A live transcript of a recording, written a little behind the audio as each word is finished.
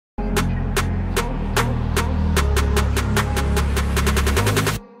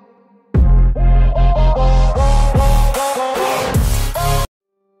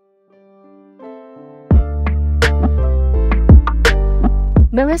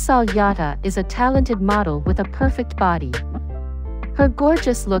Marisol Yotta is a talented model with a perfect body. Her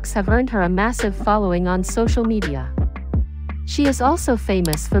gorgeous looks have earned her a massive following on social media. She is also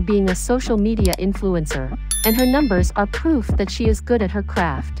famous for being a social media influencer, and her numbers are proof that she is good at her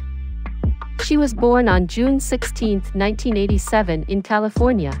craft. She was born on June 16, 1987 in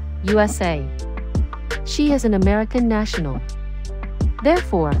California, USA. She is an American national.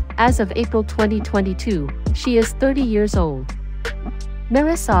 Therefore, as of April 2022, she is 30 years old.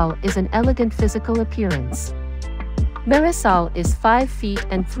 Marisol is an elegant physical appearance. Marisol is 5 feet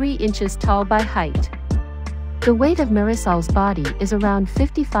and 3 inches tall by height. The weight of Marisol's body is around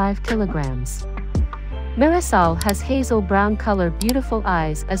 55 kilograms. Marisol has hazel brown color beautiful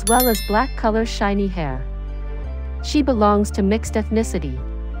eyes as well as black color shiny hair. She belongs to mixed ethnicity.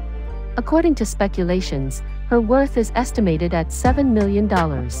 According to speculations, her worth is estimated at $7 million.